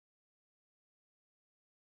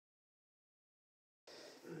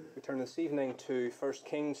We turn this evening to 1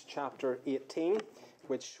 Kings chapter 18,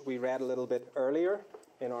 which we read a little bit earlier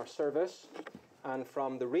in our service. And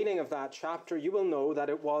from the reading of that chapter, you will know that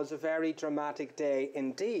it was a very dramatic day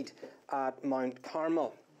indeed at Mount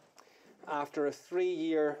Carmel. After a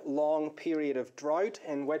 3-year long period of drought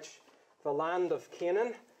in which the land of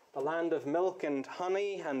Canaan, the land of milk and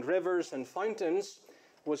honey and rivers and fountains,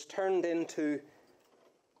 was turned into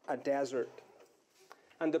a desert.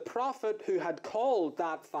 And the prophet who had called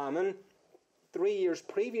that famine 3 years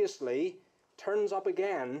previously turns up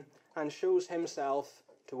again and shows himself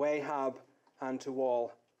to Ahab and to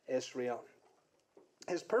all Israel.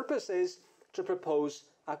 His purpose is to propose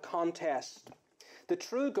a contest. The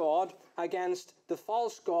true God against the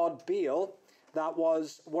false god Baal that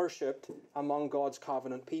was worshipped among God's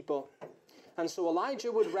covenant people. And so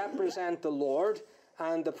Elijah would represent the Lord,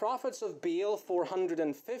 and the prophets of Baal,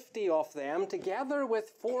 450 of them, together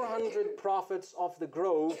with 400 prophets of the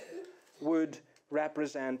grove, would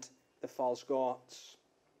represent the false gods.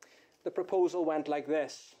 The proposal went like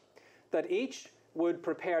this: that each would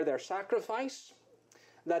prepare their sacrifice,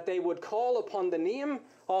 that they would call upon the name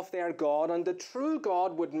of their God, and the true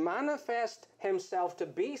God would manifest himself to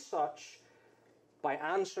be such by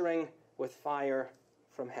answering with fire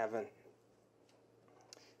from heaven.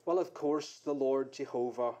 Well, of course, the Lord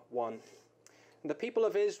Jehovah won. The people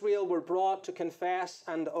of Israel were brought to confess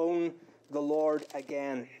and own the Lord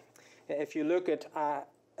again. If you look at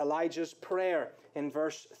Elijah's prayer in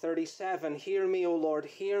verse 37, "Hear me, O Lord,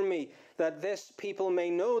 hear me, that this people may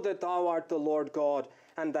know that thou art the Lord God,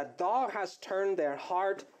 and that thou hast turned their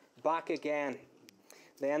heart back again."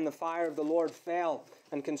 Then the fire of the Lord fell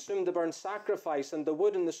and consumed the burnt sacrifice and the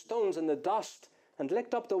wood and the stones and the dust, and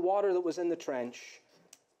licked up the water that was in the trench.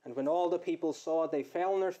 And when all the people saw it, they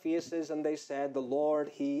fell on their faces, and they said, "The Lord,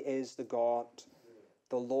 he is the God.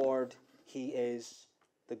 The Lord, he is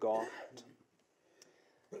the God."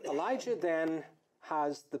 Elijah then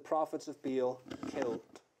has the prophets of Baal killed.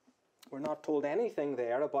 We're not told anything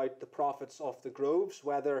there about the prophets of the groves,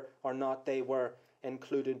 whether or not they were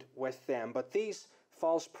included with them. But these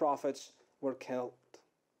false prophets were killed.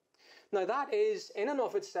 Now that is, in and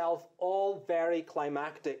of itself, all very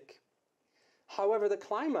climactic. However, the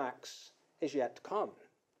climax is yet to come.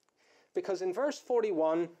 Because in verse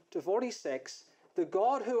 41 to 46, the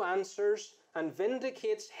God who answers and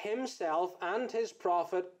vindicates himself and his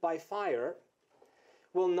prophet by fire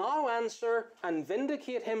will now answer and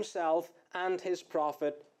vindicate himself and his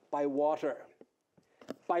prophet by water,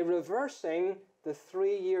 by reversing the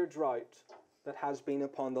 3-year drought that has been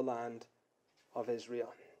upon the land of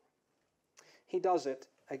Israel. He does it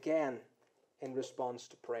again in response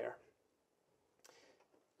to prayer.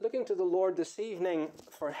 Looking to the Lord this evening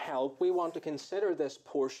for help, we want to consider this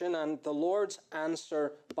portion and the Lord's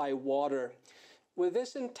answer by water, with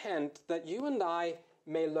this intent that you and I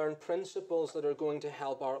may learn principles that are going to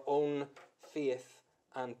help our own faith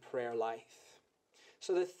and prayer life.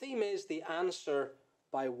 So the theme is the answer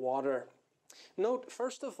by water. Note,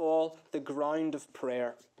 first of all, the ground of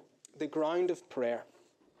prayer. The ground of prayer.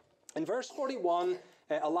 In verse 41,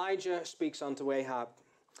 Elijah speaks unto Ahab.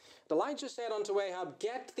 Elijah said unto Ahab,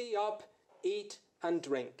 "Get thee up, eat and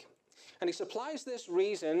drink." And he supplies this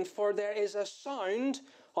reason, for there is a sound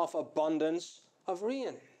of abundance of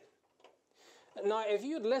rain. Now, if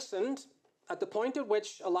you had listened at the point at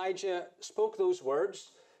which Elijah spoke those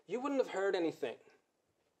words, you wouldn't have heard anything.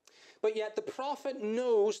 But yet the prophet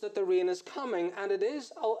knows that the rain is coming, and it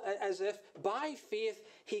is as if by faith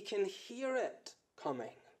he can hear it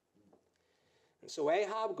coming. And so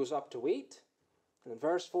Ahab goes up to eat. And in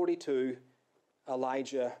verse 42,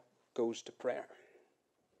 Elijah goes to prayer.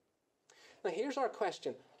 Now here's our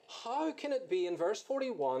question. How can it be in verse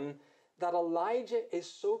 41 that Elijah is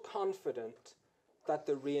so confident that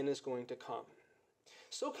the rain is going to come?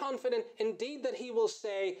 So confident indeed that he will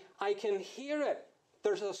say, "I can hear it.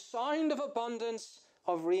 There's a sound of abundance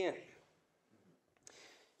of rain."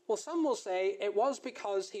 Well, some will say it was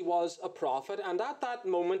because he was a prophet, and at that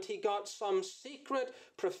moment he got some secret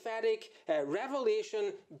prophetic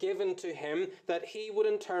revelation given to him that he would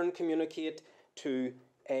in turn communicate to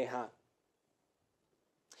Ahab.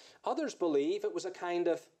 Others believe it was a kind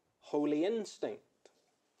of holy instinct.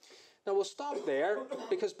 Now we'll stop there,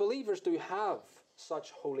 because believers do have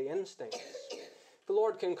such holy instincts. The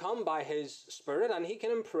Lord can come by his Spirit and he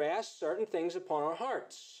can impress certain things upon our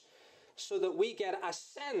hearts, so that we get a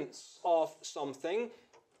sense of something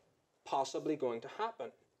possibly going to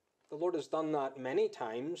happen. The Lord has done that many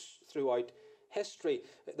times throughout history.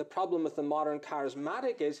 The problem with the modern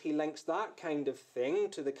charismatic is he links that kind of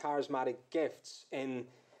thing to the charismatic gifts in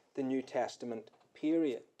the New Testament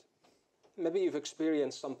period. Maybe you've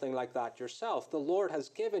experienced something like that yourself. The Lord has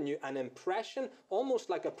given you an impression, almost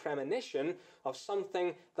like a premonition, of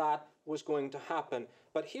something that was going to happen.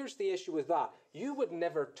 But here's the issue with that. You would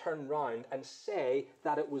never turn round and say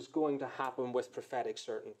that it was going to happen with prophetic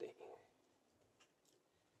certainty.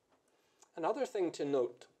 Another thing to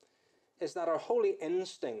note is that our holy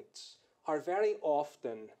instincts are very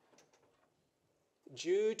often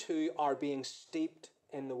due to our being steeped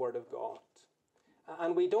in the Word of God.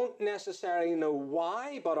 And we don't necessarily know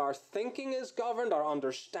why, but our thinking is governed, our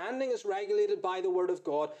understanding is regulated by the Word of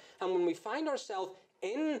God. And when we find ourselves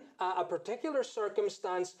in a particular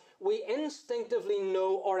circumstance, we instinctively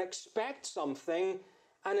know or expect something,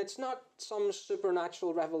 and it's not some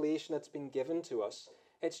supernatural revelation that's been given to us.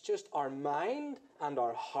 It's just our mind and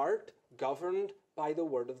our heart governed by the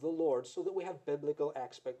Word of the Lord, so that we have biblical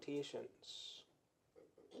expectations.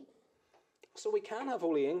 So we can have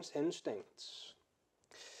holy instincts.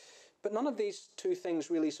 But none of these two things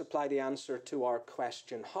really supply the answer to our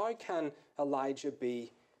question. How can Elijah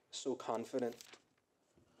be so confident?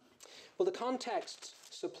 Well, the context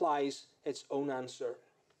supplies its own answer.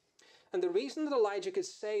 And the reason that Elijah could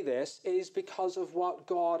say this is because of what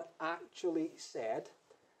God actually said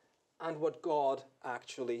and what God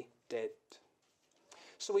actually did.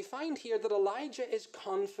 So we find here that Elijah is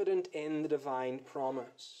confident in the divine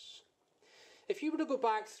promise. If you were to go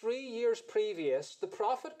back 3 years previous, the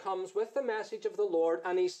prophet comes with the message of the Lord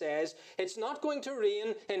and he says, it's not going to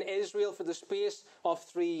rain in Israel for the space of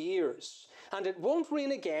 3 years. And it won't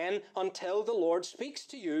rain again until the Lord speaks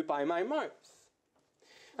to you by my mouth.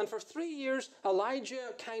 And for 3 years,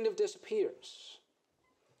 Elijah kind of disappears.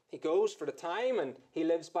 He goes for the time and he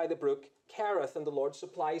lives by the brook Kerith, and the Lord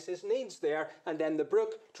supplies his needs there. And then the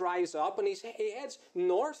brook dries up and he heads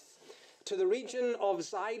north to the region of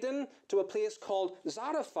Zidon, to a place called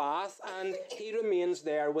Zarephath, and he remains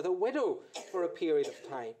there with a widow for a period of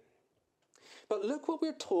time. But look what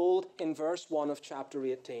we're told in verse 1 of chapter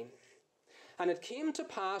 18. And it came to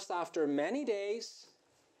pass after many days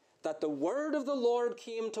that the word of the Lord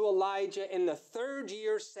came to Elijah in the 3rd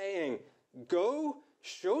year, saying, Go,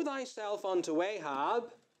 show thyself unto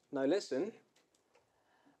Ahab, now listen,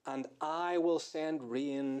 and I will send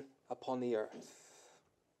rain upon the earth.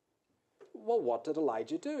 Well, what did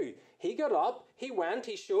Elijah do? He got up, he went,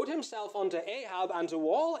 he showed himself unto Ahab and to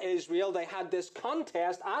all Israel. They had this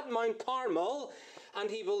contest at Mount Carmel, and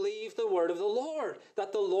he believed the word of the Lord,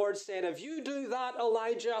 that the Lord said, if you do that,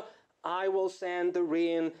 Elijah, I will send the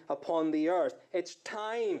rain upon the earth. It's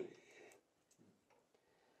time.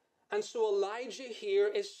 And so Elijah here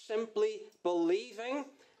is simply believing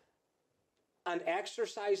and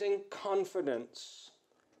exercising confidence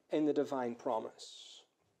in the divine promise.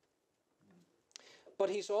 But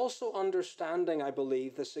he's also understanding, I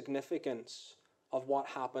believe, the significance of what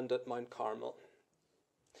happened at Mount Carmel.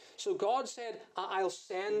 So God said, I'll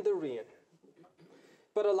send the rain.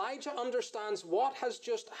 But Elijah understands what has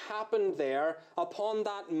just happened there upon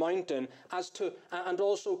that mountain and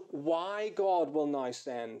also why God will now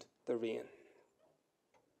send the rain.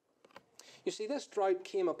 You see, this drought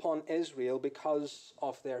came upon Israel because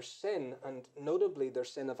of their sin, and notably their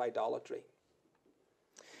sin of idolatry.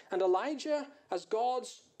 And Elijah, as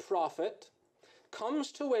God's prophet,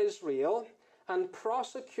 comes to Israel and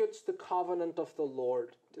prosecutes the covenant of the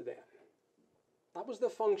Lord to them. That was the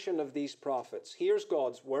function of these prophets. Here's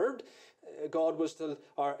God's word.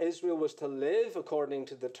 Israel was to live according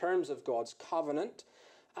to the terms of God's covenant.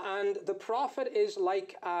 And the prophet is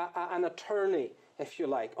like an attorney, if you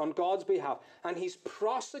like, on God's behalf. And he's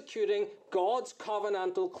prosecuting God's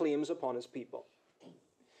covenantal claims upon his people.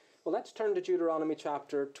 Well, let's turn to Deuteronomy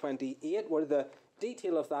chapter 28, where the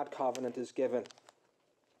detail of that covenant is given.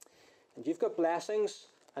 And you've got blessings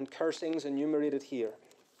and cursings enumerated here.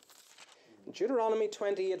 In Deuteronomy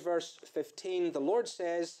 28, verse 15, the Lord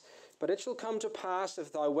says, But it shall come to pass,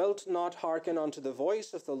 if thou wilt not hearken unto the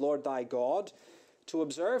voice of the Lord thy God, to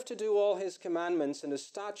observe to do all his commandments and his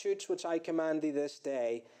statutes which I command thee this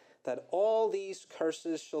day, that all these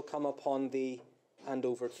curses shall come upon thee and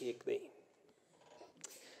overtake thee.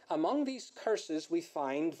 Among these curses we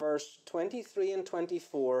find verse 23 and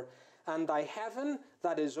 24, And thy heaven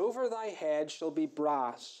that is over thy head shall be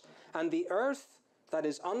brass, and the earth that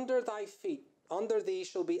is under thy feet, under thee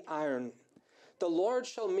shall be iron. The Lord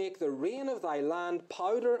shall make the rain of thy land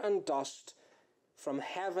powder and dust. From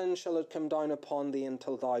heaven shall it come down upon thee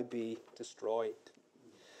until thou be destroyed.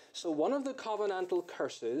 So one of the covenantal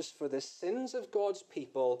curses for the sins of God's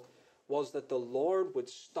people was that the Lord would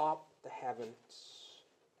stop the heavens.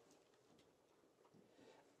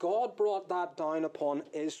 God brought that down upon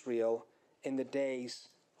Israel in the days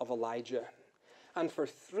of Elijah. And for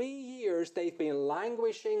 3 years, they've been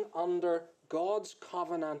languishing under God's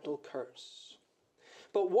covenantal curse.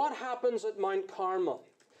 But what happens at Mount Carmel?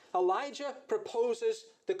 Elijah proposes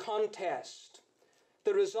the contest.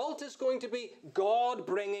 The result is going to be God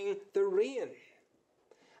bringing the rain.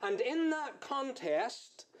 And in that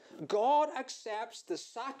contest, God accepts the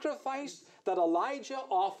sacrifice that Elijah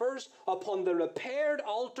offers upon the repaired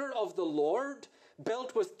altar of the Lord,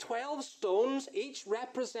 built with 12 stones, each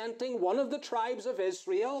representing one of the tribes of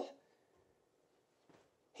Israel.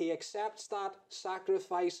 He accepts that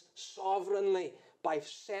sacrifice sovereignly by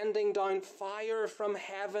sending down fire from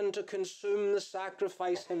heaven to consume the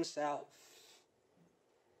sacrifice himself.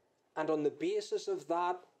 And on the basis of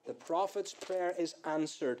that, the prophet's prayer is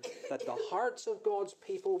answered, that the hearts of God's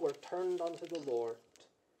people were turned unto the Lord,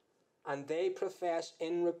 and they profess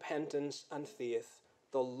in repentance and faith,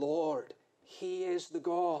 the Lord, He is the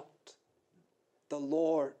God. The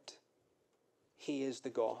Lord, He is the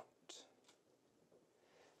God.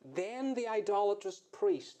 Then the idolatrous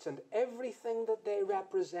priests and everything that they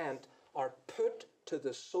represent are put to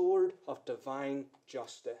the sword of divine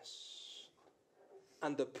justice.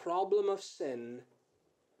 And the problem of sin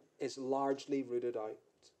is largely rooted out.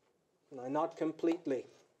 Now, not completely.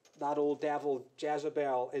 That old devil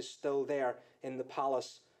Jezebel is still there in the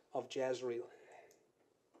palace of Jezreel.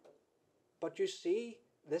 But you see,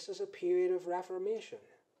 this is a period of reformation,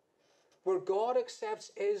 where God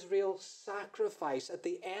accepts Israel's sacrifice at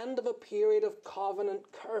the end of a period of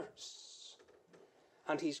covenant curse.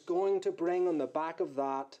 And He's going to bring on the back of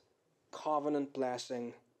that covenant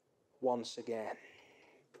blessing once again.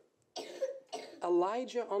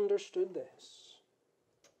 Elijah understood this.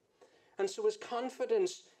 And so his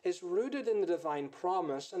confidence is rooted in the divine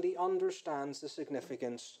promise, and he understands the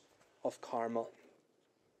significance of Carmel.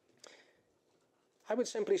 I would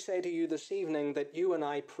simply say to you this evening that you and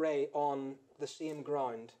I pray on the same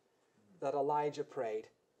ground that Elijah prayed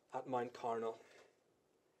at Mount Carmel.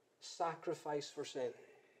 Sacrifice for sin.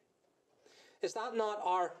 Is that not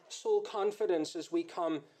our sole confidence as we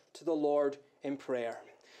come to the Lord in prayer?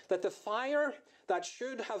 That the fire that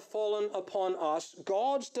should have fallen upon us,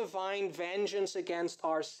 God's divine vengeance against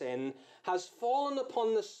our sin, has fallen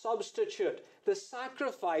upon the substitute, the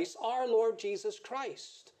sacrifice, our Lord Jesus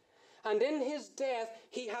Christ. And in His death,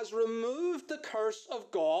 He has removed the curse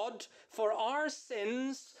of God for our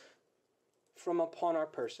sins from upon our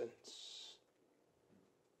persons.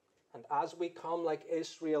 And as we come like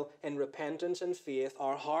Israel in repentance and faith,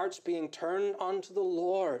 our hearts being turned unto the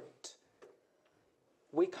Lord,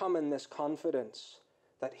 we come in this confidence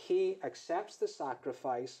that He accepts the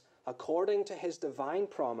sacrifice according to His divine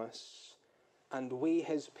promise, and we,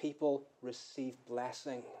 His people, receive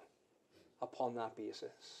blessing upon that basis.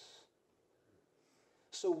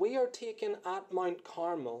 So we are taken at Mount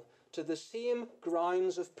Carmel to the same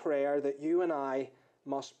grounds of prayer that you and I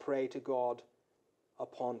must pray to God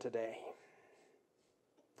upon today.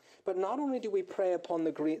 But not only do we pray upon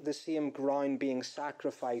the same ground, being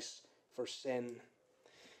sacrifice for sin,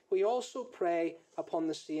 we also pray upon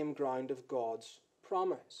the same ground of God's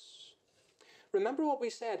promise. Remember what we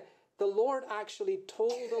said. The Lord actually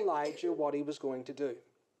told Elijah what He was going to do.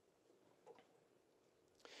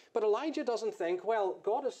 But Elijah doesn't think, well,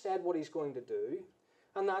 God has said what He's going to do,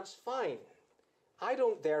 and that's fine. I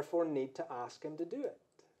don't therefore need to ask Him to do it.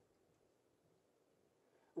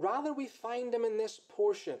 Rather, we find Him in this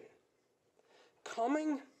portion,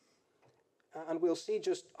 coming, and we'll see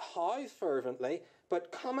just how fervently,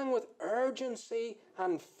 but coming with urgency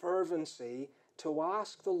and fervency to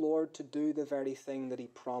ask the Lord to do the very thing that He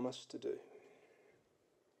promised to do.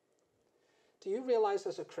 Do you realize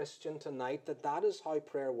as a Christian tonight that that is how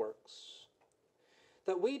prayer works?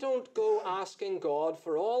 That we don't go asking God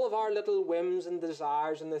for all of our little whims and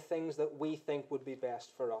desires and the things that we think would be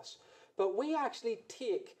best for us. But we actually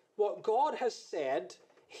take what God has said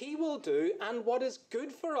He will do and what is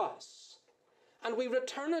good for us, and we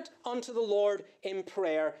return it unto the Lord in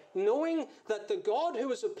prayer, knowing that the God who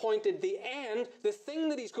has appointed the end, the thing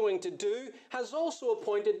that He's going to do, has also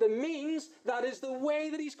appointed the means, that is the way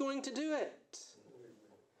that He's going to do it.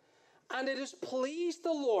 And it has pleased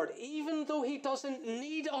the Lord, even though He doesn't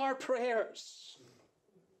need our prayers,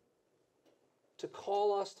 to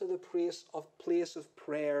call us to the place of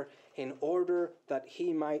prayer in order that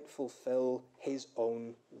He might fulfill His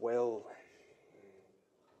own will.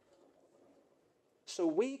 So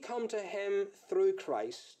we come to Him through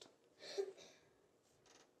Christ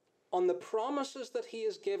on the promises that He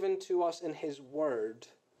has given to us in His Word,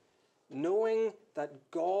 knowing that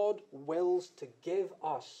God wills to give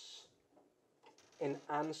us in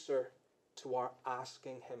answer to our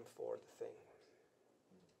asking Him for the thing.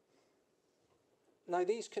 Now,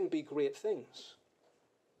 these can be great things.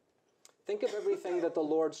 Think of everything that the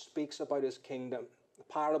Lord speaks about his kingdom, the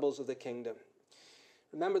parables of the kingdom.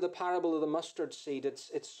 Remember the parable of the mustard seed.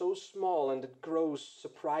 It's so small and it grows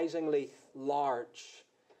surprisingly large.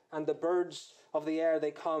 And the birds of the air,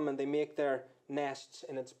 they come and they make their nests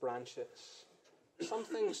in its branches.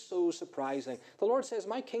 Something so surprising. The Lord says,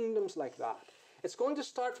 my kingdom's like that. It's going to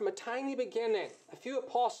start from a tiny beginning, a few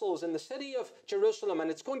apostles in the city of Jerusalem, and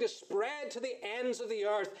it's going to spread to the ends of the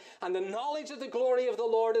earth. And the knowledge of the glory of the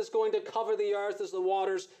Lord is going to cover the earth as the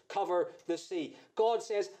waters cover the sea. God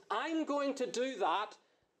says, I'm going to do that.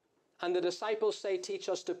 And the disciples say, teach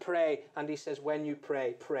us to pray. And he says, when you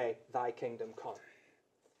pray, pray, thy kingdom come.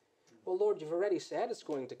 Well, Lord, you've already said it's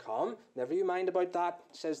going to come. Never you mind about that,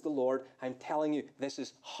 says the Lord. I'm telling you, this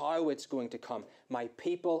is how it's going to come. My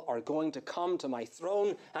people are going to come to my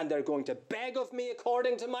throne, and they're going to beg of me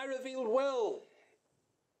according to my revealed will.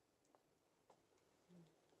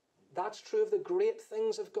 That's true of the great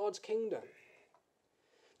things of God's kingdom.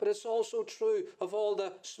 But it's also true of all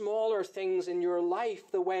the smaller things in your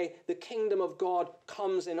life, the way the kingdom of God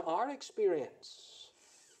comes in our experience.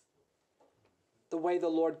 The way the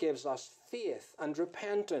Lord gives us faith and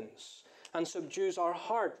repentance and subdues our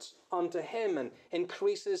hearts unto him and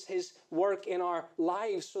increases his work in our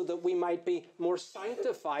lives so that we might be more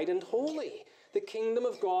sanctified and holy. The kingdom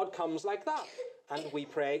of God comes like that. And we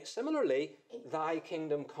pray similarly, thy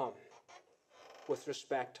kingdom come, with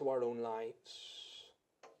respect to our own lives.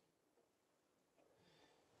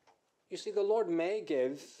 You see, the Lord may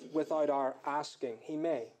give without our asking. He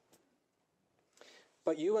may.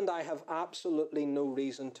 But you and I have absolutely no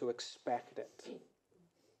reason to expect it.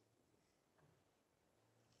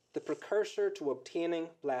 The precursor to obtaining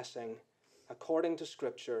blessing, according to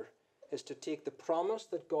Scripture, is to take the promise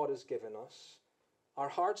that God has given us, our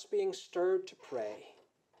hearts being stirred to pray,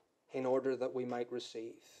 in order that we might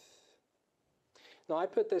receive. Now, I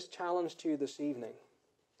put this challenge to you this evening.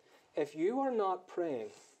 If you are not praying,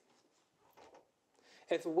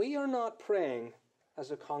 if we are not praying as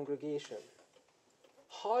a congregation,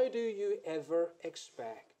 how do you ever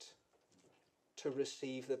expect to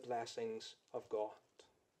receive the blessings of God?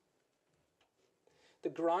 The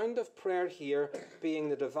ground of prayer here being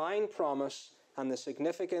the divine promise and the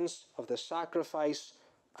significance of the sacrifice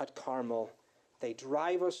at Carmel. They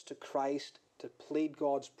drive us to Christ to plead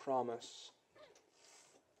God's promise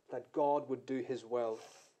that God would do his will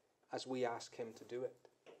as we ask him to do it.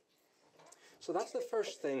 So that's the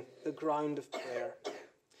first thing, the ground of prayer.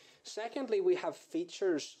 Secondly, we have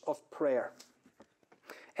features of prayer.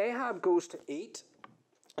 Ahab goes to eat,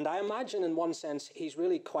 and I imagine in one sense he's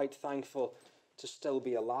really quite thankful to still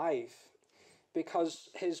be alive, because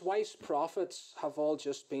his wife's prophets have all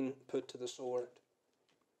just been put to the sword.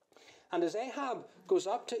 And as Ahab goes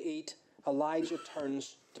up to eat, Elijah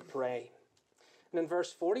turns to pray. And in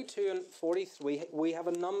verse 42 and 43, we have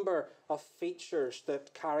a number of features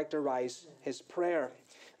that characterize his prayer.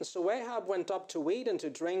 And so Ahab went up to eat and to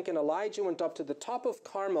drink, and Elijah went up to the top of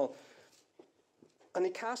Carmel. And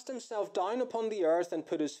he cast himself down upon the earth and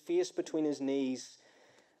put his face between his knees,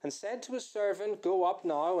 and said to his servant, go up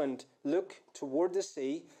now and look toward the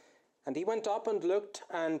sea. And he went up and looked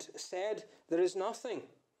and said, there is nothing.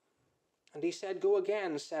 And he said, go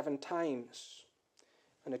again 7 times.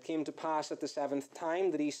 And it came to pass at the 7th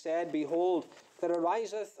time that he said, behold, there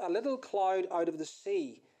ariseth a little cloud out of the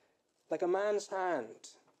sea, like a man's hand.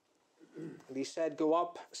 And he said, go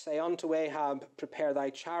up, say unto Ahab, prepare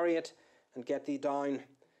thy chariot, and get thee down,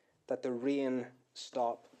 that the rain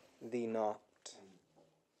stop thee not.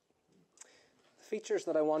 The features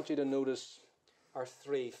that I want you to notice are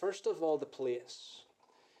 3. First of all, the place.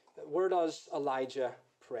 Where does Elijah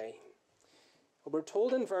pray? Well, we're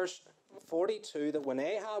told in verse 42 that when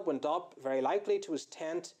Ahab went up, very likely to his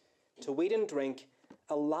tent, to eat and drink,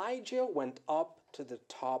 Elijah went up to the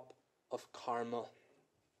top of Carmel.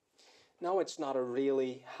 Now, it's not a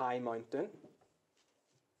really high mountain.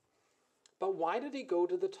 But why did he go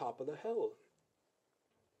to the top of the hill?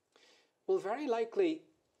 Well, very likely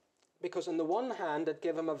because on the one hand it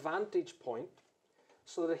gave him a vantage point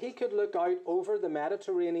so that he could look out over the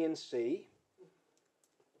Mediterranean Sea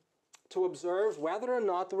to observe whether or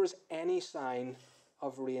not there was any sign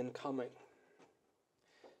of rain coming.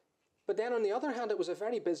 But then on the other hand, it was a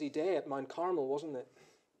very busy day at Mount Carmel, wasn't it?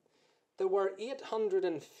 There were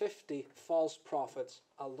 850 false prophets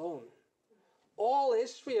alone. All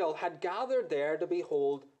Israel had gathered there to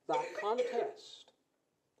behold that contest.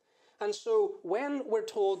 And so when we're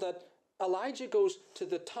told that Elijah goes to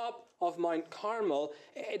the top of Mount Carmel,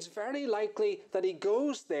 it's very likely that he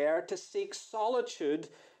goes there to seek solitude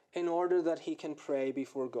in order that he can pray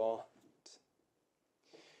before God.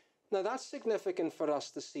 Now that's significant for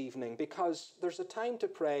us this evening because there's a time to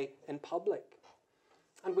pray in public.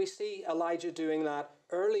 And we see Elijah doing that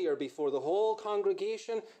earlier before the whole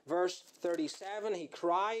congregation. Verse 37, he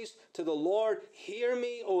cries to the Lord, "Hear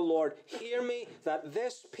me, O Lord, hear me, that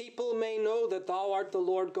this people may know that thou art the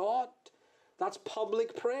Lord God." That's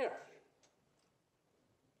public prayer.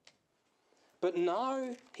 But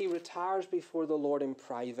now he retires before the Lord in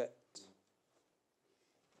private.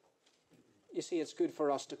 You see, it's good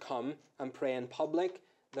for us to come and pray in public.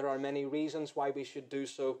 There are many reasons why we should do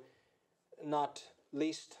so, not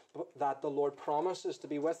least that the Lord promises to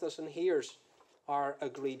be with us and hears our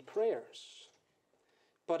agreed prayers.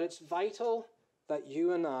 But it's vital that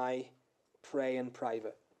you and I pray in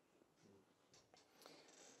private.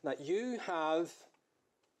 That you have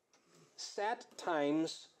set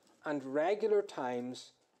times and regular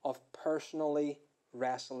times of personally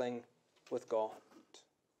wrestling with God.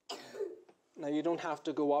 Now, you don't have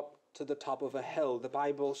to go up to the top of a hill. The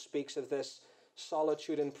Bible speaks of this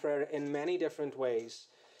solitude in prayer in many different ways.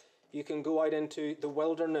 You can go out into the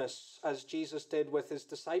wilderness, as Jesus did with his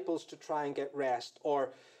disciples, to try and get rest.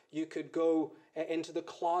 Or you could go into the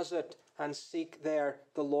closet and seek there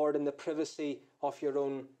the Lord in the privacy of your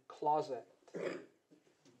own closet.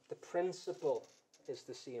 The principle is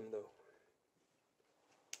the same, though.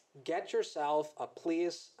 Get yourself a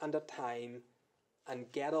place and a time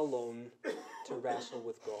and get alone to wrestle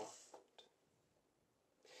with God.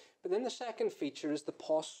 But then the second feature is the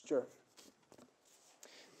posture.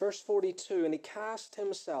 Verse 42, and he cast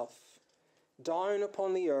himself down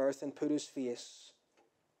upon the earth and put his face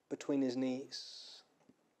between his knees.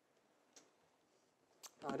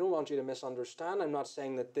 I don't want you to misunderstand. I'm not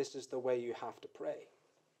saying that this is the way you have to pray.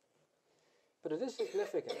 But it is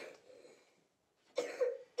significant.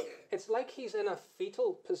 It's like he's in a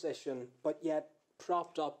fetal position, but yet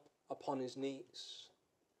propped up upon his knees.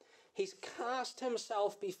 He's cast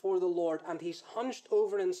himself before the Lord and he's hunched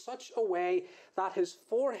over in such a way that his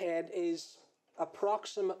forehead is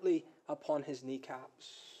approximately upon his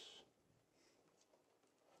kneecaps.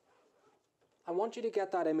 I want you to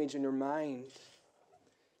get that image in your mind,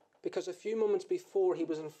 because a few moments before he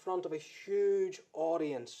was in front of a huge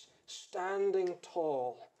audience, standing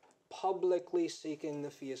tall, publicly seeking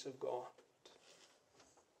the face of God.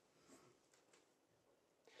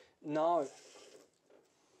 Now,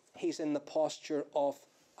 he's in the posture of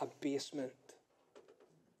abasement,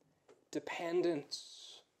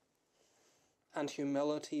 dependence, and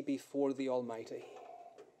humility before the Almighty.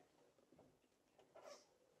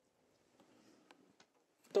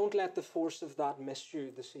 Don't let the force of that miss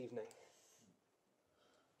you this evening.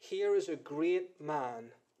 Here is a great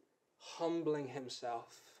man humbling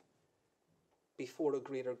himself before a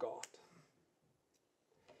greater God.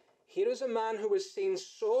 Here is a man who has seen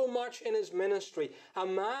so much in his ministry, a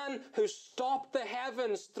man who stopped the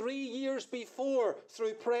heavens 3 years before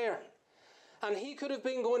through prayer. And he could have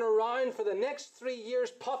been going around for the next 3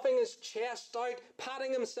 years, puffing his chest out,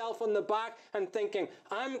 patting himself on the back and thinking,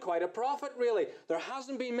 I'm quite a prophet, really. There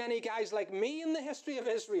hasn't been many guys like me in the history of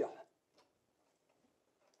Israel.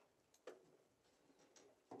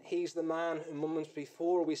 He's the man who moments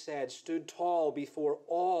before, we said, stood tall before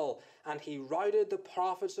all, and he routed the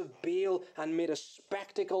prophets of Baal and made a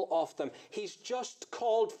spectacle of them. He's just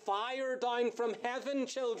called fire down from heaven,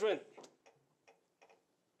 children.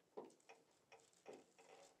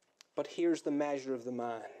 But here's the measure of the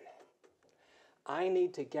man. I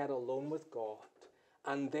need to get alone with God,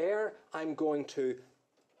 and there I'm going to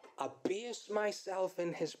abase myself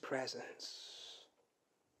in his presence.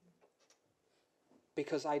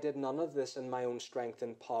 Because I did none of this in my own strength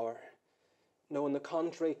and power. No, on the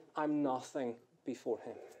contrary, I'm nothing before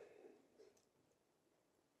him.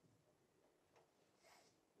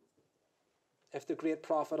 If the great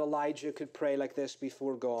prophet Elijah could pray like this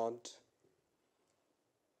before God,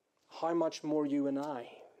 how much more you and I?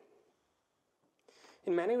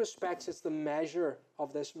 In many respects, it's the measure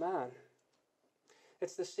of this man.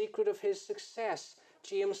 It's the secret of his success.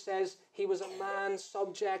 James says he was a man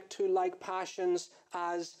subject to like passions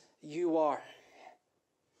as you are.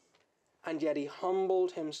 And yet he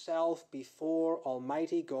humbled himself before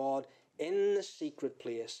Almighty God in the secret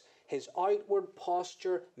place, his outward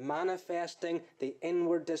posture manifesting the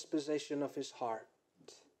inward disposition of his heart.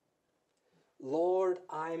 Lord,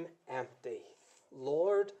 I'm empty.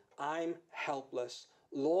 Lord, I'm helpless.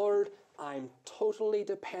 Lord, I'm totally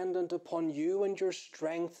dependent upon you and your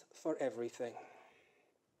strength for everything.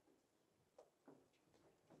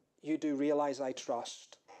 You do realize, I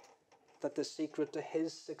trust, that the secret to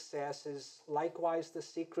his success is likewise the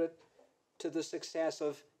secret to the success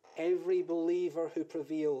of every believer who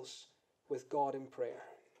prevails with God in prayer.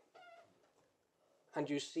 And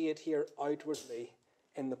you see it here outwardly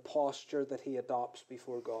in the posture that he adopts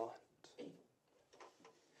before God.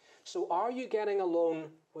 So are you getting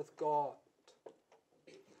alone with God?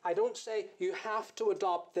 I don't say you have to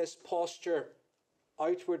adopt this posture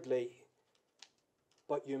outwardly,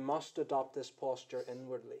 but you must adopt this posture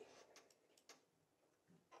inwardly.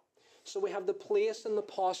 So we have the place and the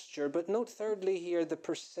posture, but note thirdly here the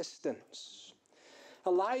persistence.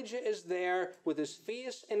 Elijah is there with his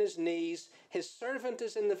face in his knees. His servant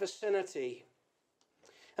is in the vicinity.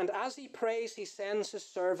 And as he prays, he sends his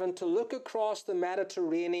servant to look across the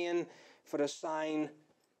Mediterranean for a sign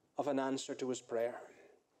of an answer to his prayer.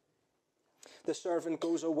 The servant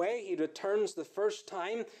goes away. He returns the first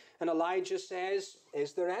time, and Elijah says,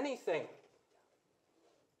 "Is there anything?"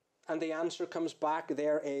 And the answer comes back,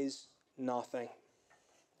 "There is nothing."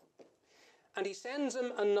 And he sends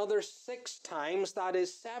him another 6 times, that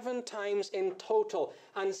is 7 times in total.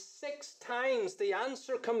 And 6 times the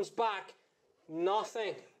answer comes back,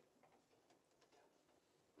 nothing.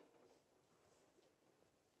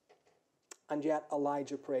 And yet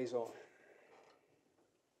Elijah prays on.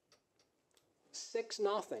 6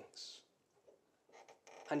 nothings.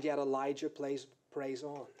 And yet Elijah prays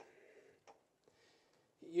on.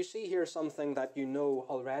 You see here something that you know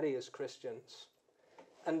already as Christians.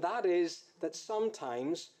 And that is that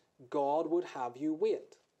sometimes God would have you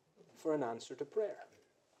wait for an answer to prayer.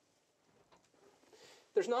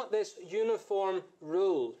 There's not this uniform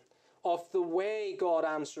rule of the way God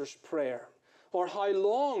answers prayer or how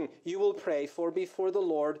long you will pray for before the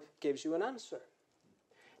Lord gives you an answer.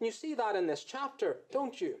 And you see that in this chapter,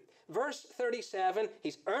 don't you? Verse 37,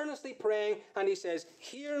 he's earnestly praying and he says,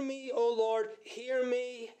 "Hear me, O Lord, hear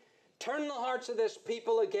me. Turn the hearts of this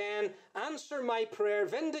people again. Answer my prayer.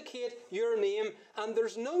 Vindicate your name." And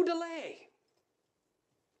there's no delay.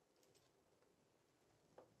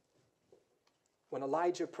 When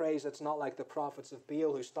Elijah prays, it's not like the prophets of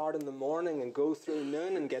Baal who start in the morning and go through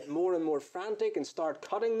noon and get more and more frantic and start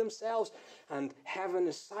cutting themselves and heaven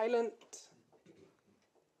is silent.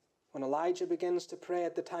 When Elijah begins to pray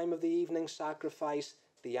at the time of the evening sacrifice,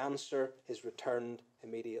 the answer is returned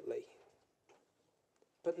immediately.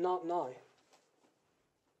 But not now.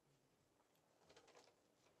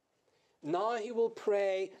 Now he will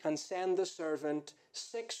pray and send the servant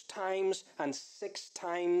 6 times, and 6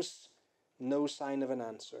 times no sign of an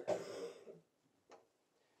answer.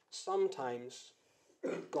 Sometimes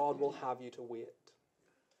God will have you to wait.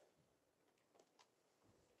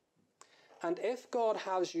 And if God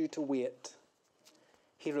has you to wait,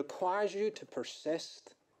 he requires you to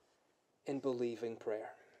persist in believing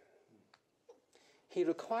prayer. He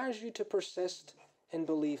requires you to persist in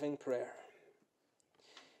believing prayer.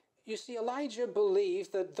 You see, Elijah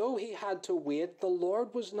believed that though he had to wait, the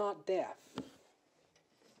Lord was not deaf.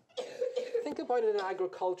 Think about it in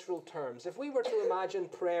agricultural terms. If we were to imagine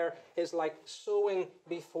prayer is like sowing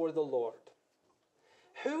before the Lord,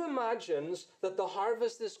 who imagines that the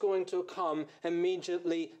harvest is going to come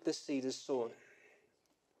immediately the seed is sown?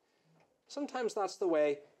 Sometimes that's the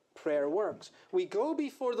way prayer works. We go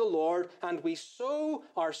before the Lord and we sow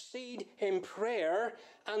our seed in prayer,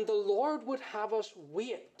 and the Lord would have us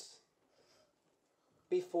wait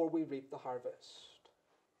before we reap the harvest.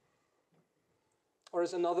 Or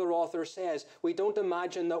as another author says, we don't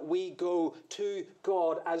imagine that we go to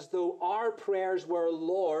God as though our prayers were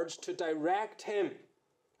Lord's to direct him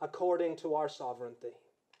according to our sovereignty.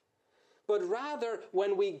 But rather,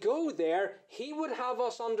 when we go there, he would have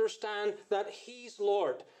us understand that he's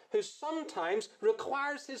Lord, who sometimes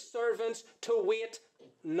requires his servants to wait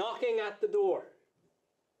knocking at the door.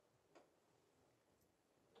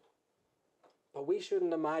 But we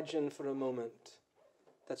shouldn't imagine for a moment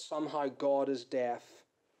that somehow God is deaf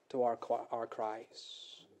to our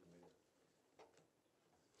cries.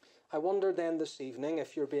 I wonder then this evening,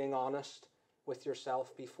 if you're being honest with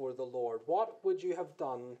yourself before the Lord, what would you have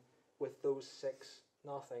done with those 6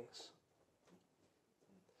 nothings?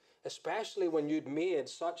 Especially when you'd made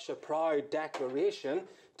such a proud declaration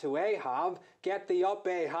to Ahab, "Get thee up,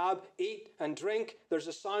 Ahab, eat and drink. There's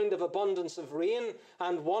a sound of abundance of rain."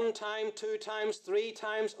 And 1 time, 2 times, 3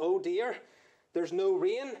 times, oh dear, there's no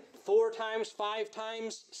rain. 4 times, 5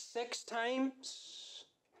 times, 6 times.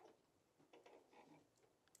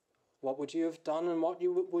 What would you have done, and what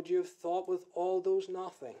would you have thought with all those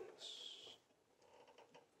nothings?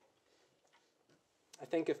 I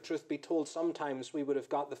think if truth be told, sometimes we would have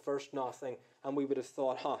got the first nothing and we would have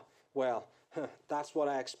thought, that's what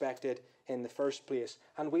I expected in the first place.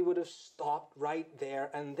 And we would have stopped right there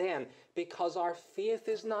and then, because our faith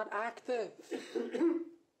is not active.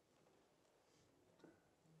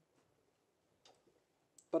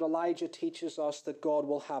 But Elijah teaches us that God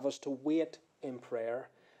will have us to wait in prayer.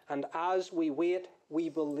 And as we wait, we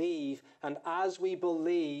believe. And as we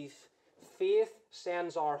believe, faith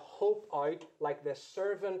sends our hope out like the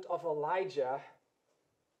servant of Elijah,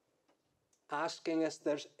 asking us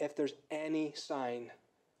if there's any sign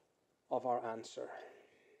of our answer.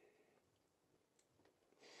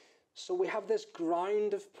 So we have this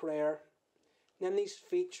ground of prayer, and then these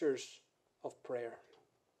features of prayer.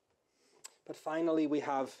 But finally, we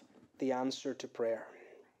have the answer to prayer.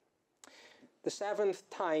 The seventh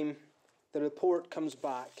time, the report comes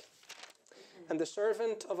back. And the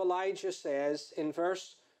servant of Elijah says in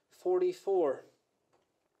verse 44,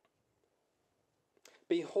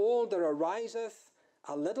 "Behold, there ariseth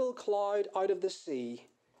a little cloud out of the sea,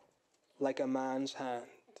 like a man's hand."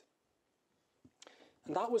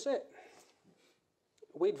 And that was it.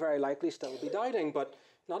 We'd very likely still be doubting, but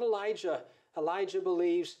not Elijah. Elijah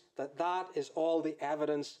believes that that is all the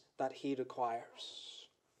evidence that he requires.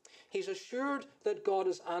 He's assured that God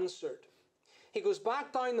has answered. He goes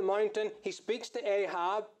back down the mountain. He speaks to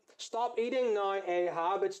Ahab. "Stop eating now,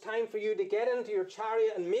 Ahab. It's time for you to get into your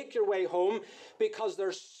chariot and make your way home, because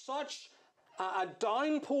there's such a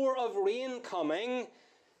downpour of rain coming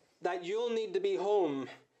that you'll need to be home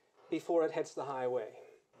before it hits the highway."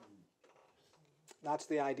 That's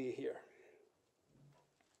the idea here.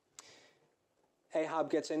 Ahab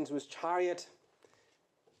gets into his chariot.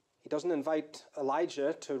 He doesn't invite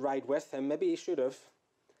Elijah to ride with him. Maybe he should have.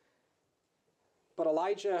 But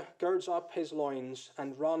Elijah girds up his loins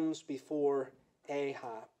and runs before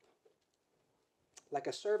Ahab, like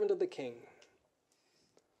a servant of the king,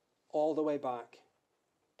 all the way back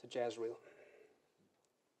to Jezreel.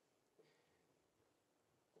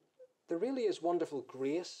 There really is wonderful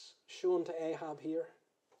grace shown to Ahab here.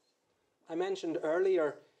 I mentioned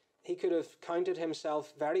earlier, he could have counted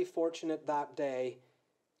himself very fortunate that day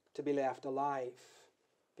to be left alive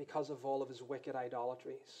because of all of his wicked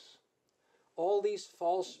idolatries. All these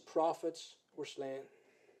false prophets were slain.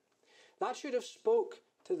 That should have spoke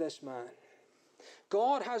to this man.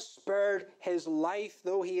 God has spared his life,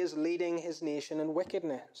 though he is leading his nation in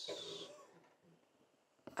wickedness.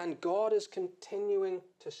 And God is continuing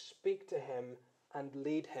to speak to him and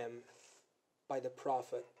lead him by the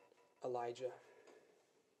prophet Elijah.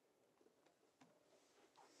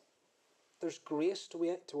 There's grace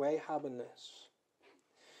to Ahab in this.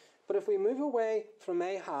 But if we move away from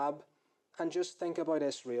Ahab and just think about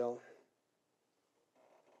Israel,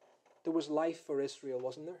 there was life for Israel,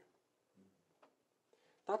 wasn't there?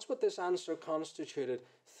 That's what this answer constituted.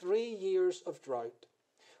 3 years of drought.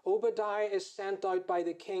 Obadiah is sent out by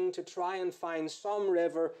the king to try and find some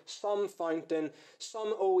river, some fountain,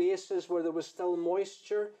 some oasis where there was still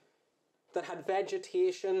moisture, that had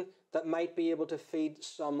vegetation that might be able to feed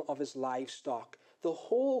some of his livestock. The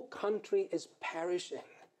whole country is perishing.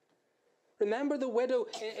 Remember the widow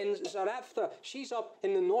in Zarephath. She's up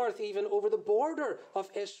in the north, even over the border of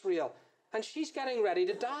Israel, and she's getting ready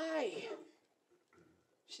to die.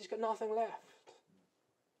 She's got nothing left.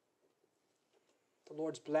 The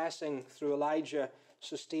Lord's blessing through Elijah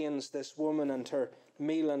sustains this woman, and her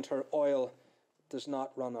meal and her oil does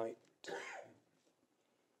not run out.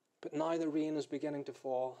 But now the rain is beginning to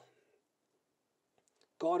fall.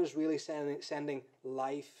 God is really sending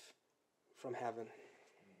life from heaven.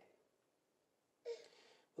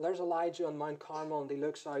 Well, there's Elijah on Mount Carmel, and he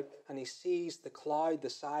looks out and he sees the cloud the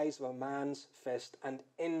size of a man's fist, and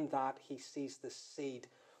in that he sees the seed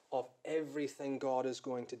of everything God is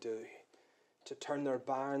going to do to turn their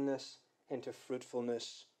barrenness into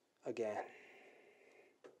fruitfulness again.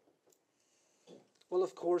 Well,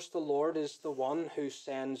 of course, the Lord is the one who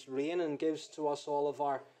sends rain and gives to us all of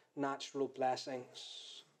our natural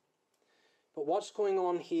blessings. But what's going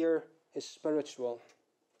on here is spiritual.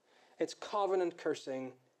 It's covenant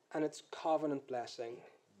cursing and it's covenant blessing.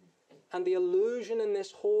 And the allusion in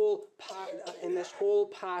this whole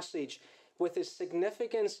passage, with its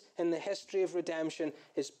significance in the history of redemption,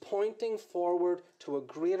 is pointing forward to a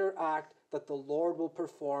greater act that the Lord will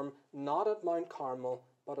perform, not at Mount Carmel,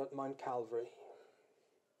 but at Mount Calvary.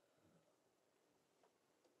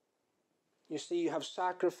 You see, you have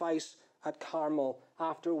sacrifice at Carmel,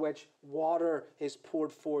 after which water is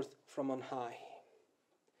poured forth from on high.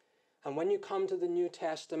 And when you come to the New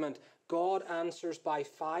Testament, God answers by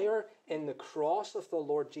fire in the cross of the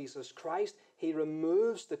Lord Jesus Christ. He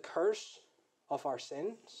removes the curse of our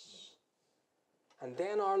sins. And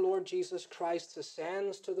then our Lord Jesus Christ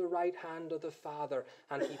ascends to the right hand of the Father,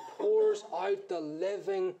 and he pours out the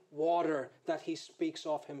living water that he speaks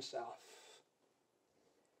of himself.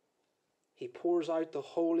 He pours out the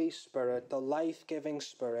Holy Spirit, the life-giving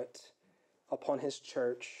Spirit upon his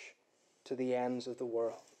church to the ends of the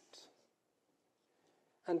world.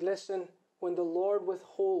 And listen, when the Lord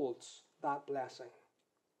withholds that blessing,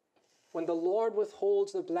 when the Lord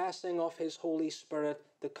withholds the blessing of his Holy Spirit,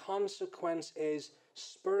 the consequence is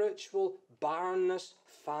spiritual barrenness,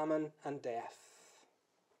 famine, and death.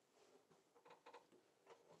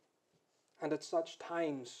 And at such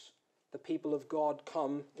times, the people of God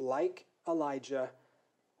come like Elijah,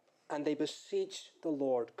 and they beseech the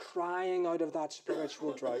Lord, crying out of that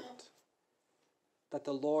spiritual drought, that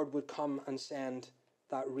the Lord would come and send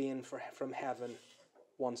that rain from heaven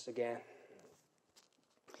once again.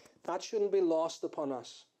 That shouldn't be lost upon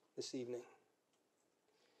us this evening.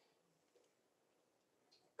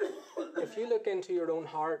 If you look into your own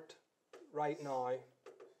heart right now,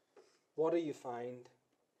 what do you find?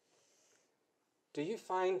 Do you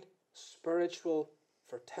find spiritual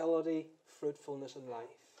fertility, fruitfulness in life?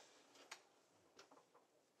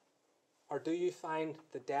 Or do you find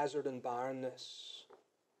the desert and barrenness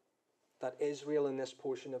that Israel in this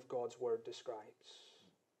portion of God's word describes?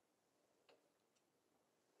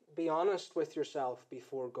 Be honest with yourself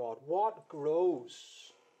before God. What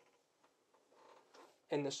grows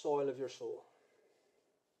in the soil of your soul?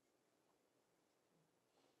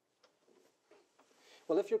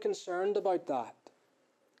 Well, if you're concerned about that,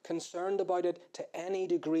 concerned about it to any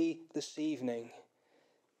degree this evening,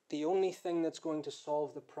 the only thing that's going to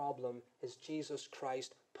solve the problem is Jesus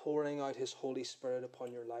Christ pouring out his Holy Spirit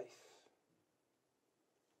upon your life.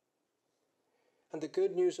 And the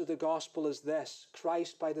good news of the gospel is this: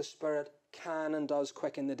 Christ by the Spirit can and does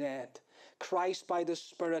quicken the dead. Christ by the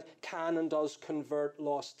Spirit can and does convert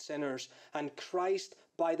lost sinners. And Christ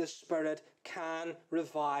by the Spirit can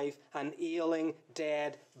revive an ailing,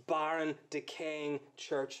 dead, barren, decaying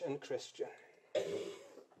church and Christian.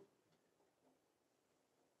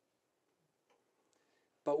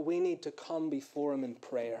 But we need to come before him in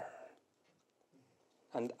prayer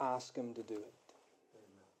and ask him to do it.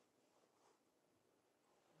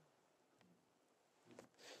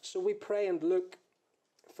 So we pray and look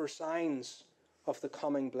for signs of the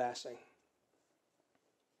coming blessing.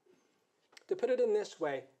 To put it in this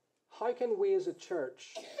way, how can we as a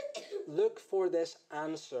church look for this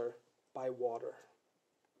answer by water?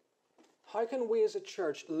 How can we as a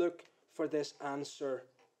church look for this answer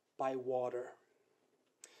by water?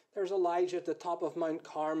 There's Elijah at the top of Mount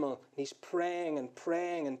Carmel. He's praying and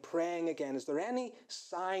praying and praying again. Is there any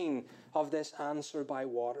sign of this answer by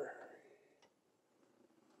water?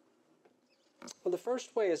 Well, the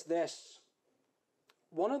first way is this.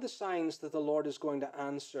 One of the signs that the Lord is going to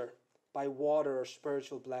answer by water or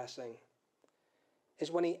spiritual blessing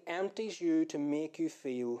is when he empties you to make you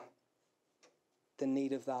feel the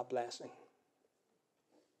need of that blessing.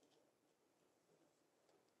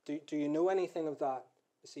 Do you know anything of that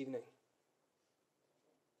this evening?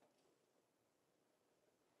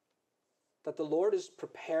 That the Lord is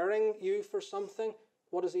preparing you for something?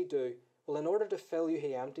 What does he do? Well, in order to fill you,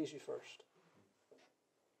 he empties you first.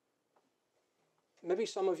 Maybe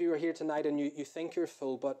some of you are here tonight and you think you're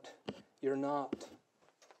full, but you're not.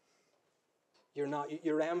 You're not.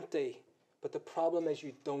 You're empty. But the problem is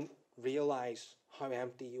you don't realize how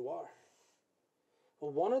empty you are.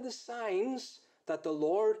 Well, one of the signs that the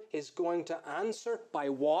Lord is going to answer by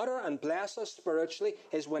water and bless us spiritually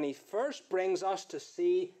is when he first brings us to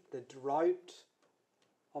see the drought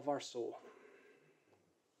of our soul.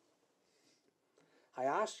 I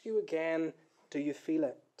ask you again, do you feel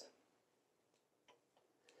it?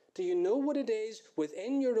 Do you know what it is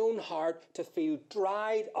within your own heart to feel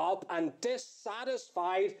dried up and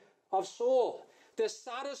dissatisfied of soul?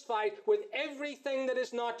 Dissatisfied with everything that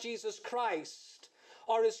is not Jesus Christ?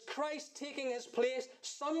 Or is Christ taking his place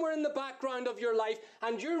somewhere in the background of your life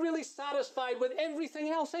and you're really satisfied with everything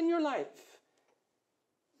else in your life?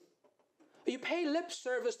 You pay lip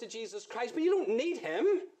service to Jesus Christ, but you don't need him.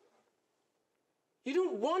 You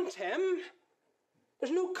don't want him.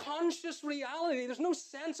 There's no conscious reality. There's no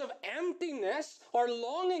sense of emptiness or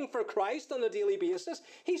longing for Christ on a daily basis.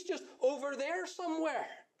 He's just over there somewhere,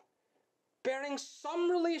 bearing some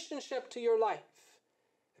relationship to your life.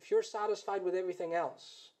 If you're satisfied with everything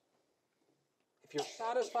else,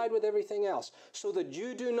 so that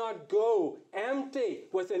you do not go empty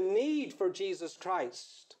with a need for Jesus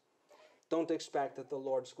Christ, don't expect that the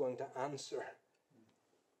Lord's going to answer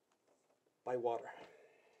by water.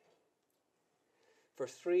 For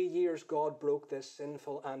 3 years, God broke this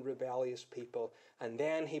sinful and rebellious people, and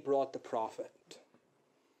then he brought the prophet.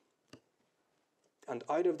 And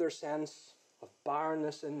out of their sense of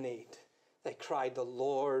barrenness and need, they cried, "The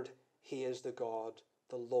Lord, he is the God.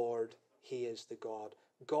 The Lord, he is the God."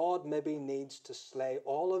 God maybe needs to slay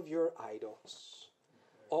all of your idols,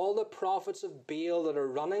 all the prophets of Baal that are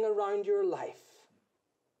running around your life.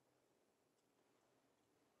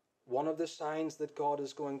 One of the signs that God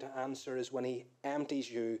is going to answer is when he empties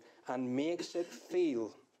you and makes you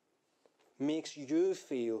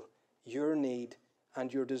feel your need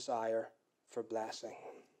and your desire for blessing.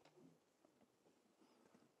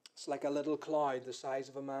 It's like a little cloud the size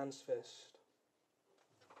of a man's fist.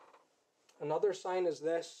 Another sign is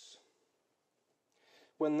this: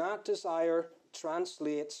 when that desire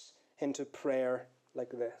translates into prayer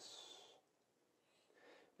like this.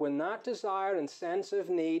 When that desire and sense of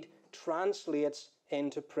need translates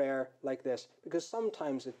into prayer like this. Because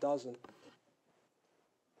sometimes it doesn't.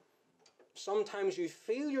 Sometimes you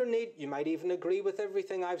feel your need. You might even agree with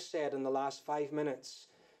everything I've said in the last 5 minutes.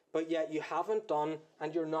 But yet you haven't done,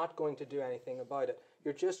 and you're not going to do anything about it.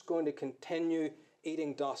 You're just going to continue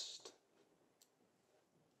eating dust.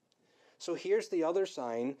 So here's the other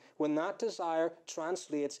sign. When that desire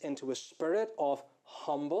translates into a spirit of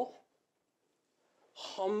humble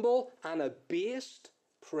and abased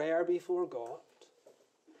prayer before God.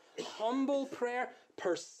 Humble prayer,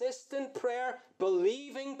 persistent prayer,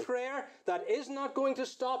 believing prayer that is not going to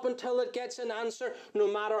stop until it gets an answer, no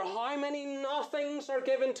matter how many nothings are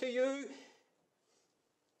given to you.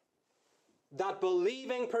 That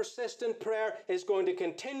believing, persistent prayer is going to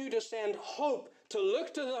continue to send hope, to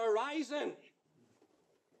look to the horizon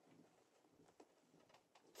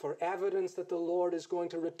for evidence that the Lord is going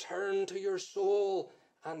to return to your soul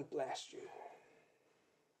and bless you.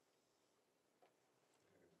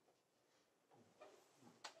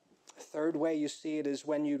 The third way you see it is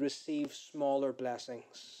when you receive smaller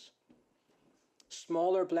blessings.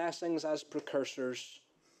 Smaller blessings as precursors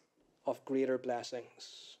of greater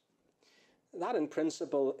blessings. That in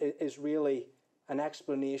principle is really an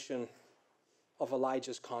explanation of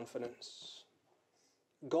Elijah's confidence.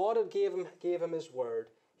 God had gave him his word.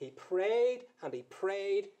 He prayed and he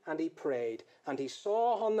prayed and he prayed, and he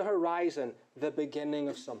saw on the horizon the beginning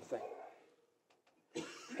of something.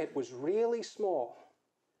 It was really small,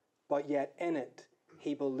 but yet in it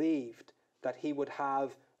he believed that he would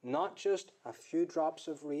have not just a few drops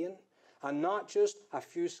of rain and not just a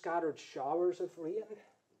few scattered showers of rain,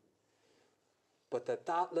 but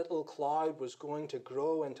that little cloud was going to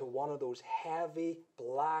grow into one of those heavy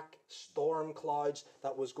black storm clouds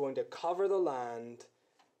that was going to cover the land,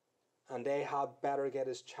 and Ahab better get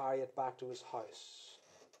his chariot back to his house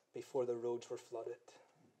before the roads were flooded.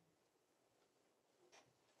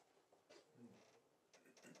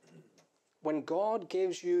 When God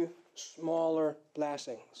gives you smaller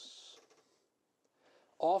blessings,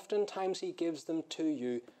 oftentimes he gives them to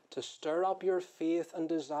you to stir up your faith and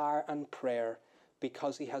desire and prayer,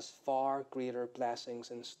 because he has far greater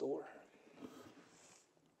blessings in store.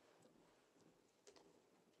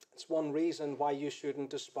 It's one reason why you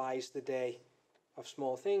shouldn't despise the day of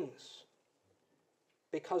small things,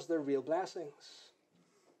 because they're real blessings.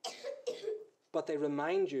 But they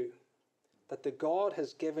remind you that the God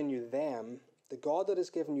has given you them, the God that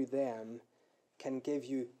has given you them, can give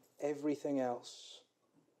you everything else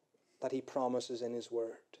that he promises in his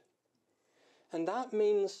word. And that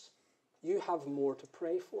means you have more to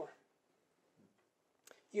pray for.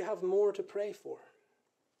 You have more to pray for.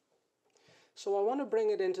 So I want to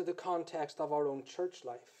bring it into the context of our own church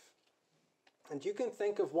life. And you can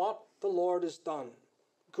think of what the Lord has done.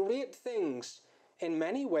 Great things. In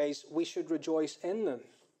many ways, we should rejoice in them.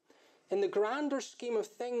 In the grander scheme of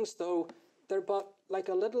things, though, they're but like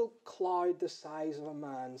a little cloud the size of a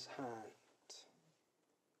man's hand.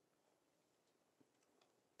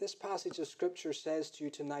 This passage of Scripture says to you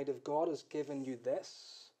tonight, if God has given you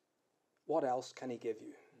this, what else can he give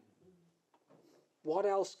you? What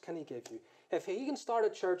else can he give you? If he can start a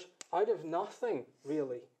church out of nothing,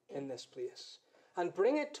 really, in this place, and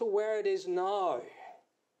bring it to where it is now,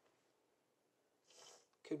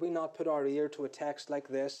 could we not put our ear to a text like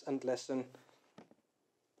this and listen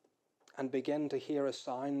and begin to hear a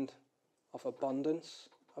sound of abundance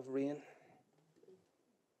of rain?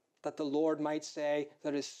 That the Lord might say,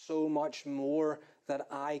 there is so much more that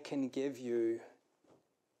I can give you.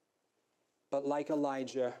 But like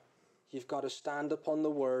Elijah, you've got to stand upon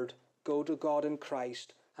the word, go to God in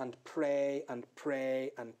Christ, and pray and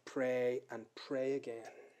pray and pray and pray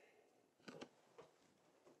again.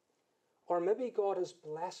 Or maybe God has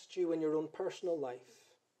blessed you in your own personal life,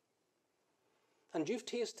 and you've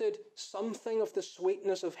tasted something of the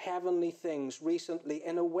sweetness of heavenly things recently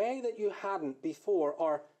in a way that you hadn't before,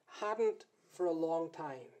 or hadn't for a long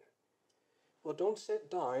time. Well, don't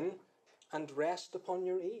sit down and rest upon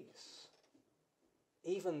your ease.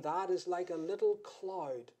 even that is like a little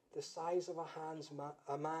cloud the size of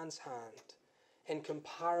a man's hand in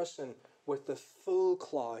comparison with the full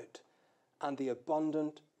cloud and the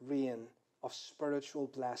abundant rain of spiritual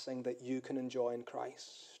blessing that you can enjoy in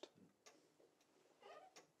Christ.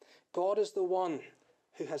 God is the one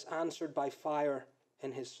who has answered by fire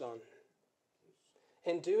in his Son.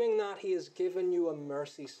 In doing that, he has given you a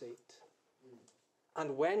mercy seat.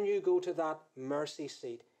 And when you go to that mercy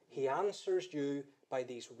seat, he answers you by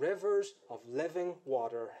these rivers of living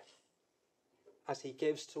water as he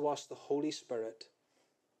gives to us the Holy Spirit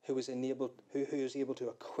who is able to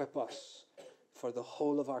equip us for the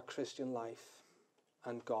whole of our Christian life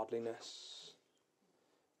and godliness.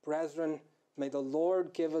 Brethren, may the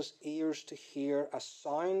Lord give us ears to hear a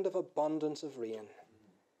sound of abundance of rain.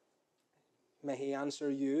 May he answer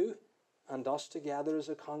you and us together as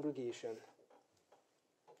a congregation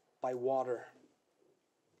by water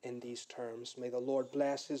in these terms. May the Lord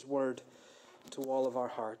bless his word to all of our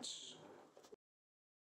hearts.